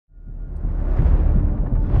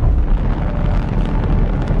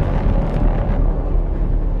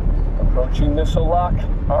Missile lock?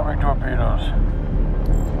 Army torpedoes.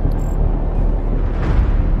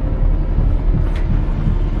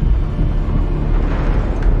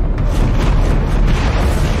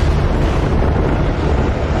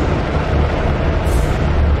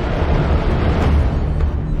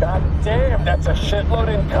 God damn, that's a shitload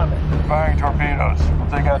incoming. Firing torpedoes. I'll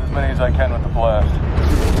take out as many as I can with the blast.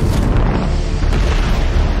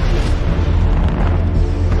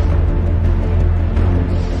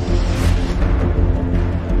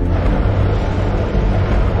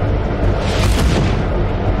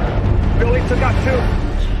 Billy took out two.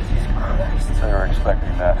 Jesus Christ. They were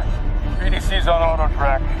expecting that. BDC's on auto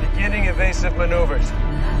track. Beginning evasive maneuvers.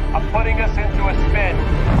 I'm putting us into a spin.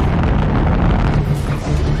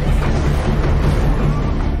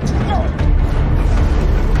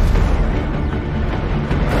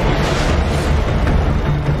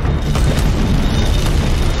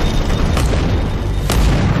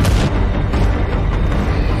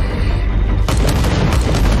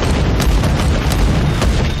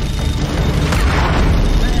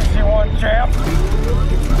 Champ. We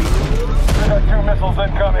got two missiles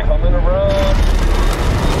incoming. Coming around.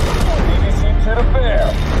 BBC to the bear.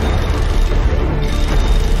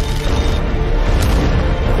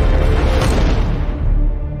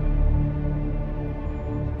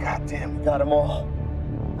 God damn, we got them all.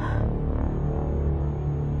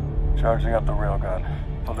 Charging up the railgun.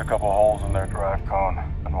 Put a couple holes in their drive cone,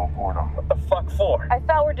 and we'll board them. What the fuck for? I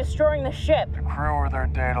thought we're destroying the ship. The crew or their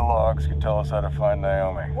data logs can tell us how to find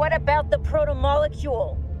Naomi. What about the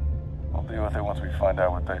protomolecule? We'll deal with it once we find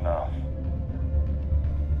out what they know.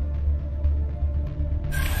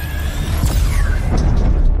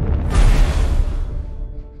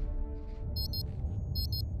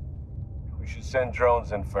 We should send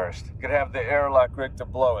drones in first. Could have the airlock rig to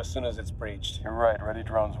blow as soon as it's breached. You're right. Ready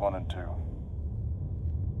drones 1 and 2.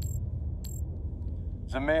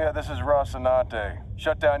 Zmeya, this is Rocinante.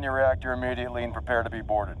 Shut down your reactor immediately and prepare to be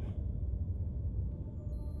boarded.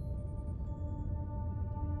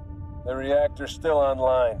 The reactor's still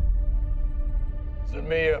online.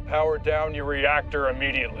 Zmeya, power down your reactor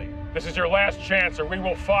immediately. This is your last chance or we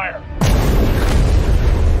will fire.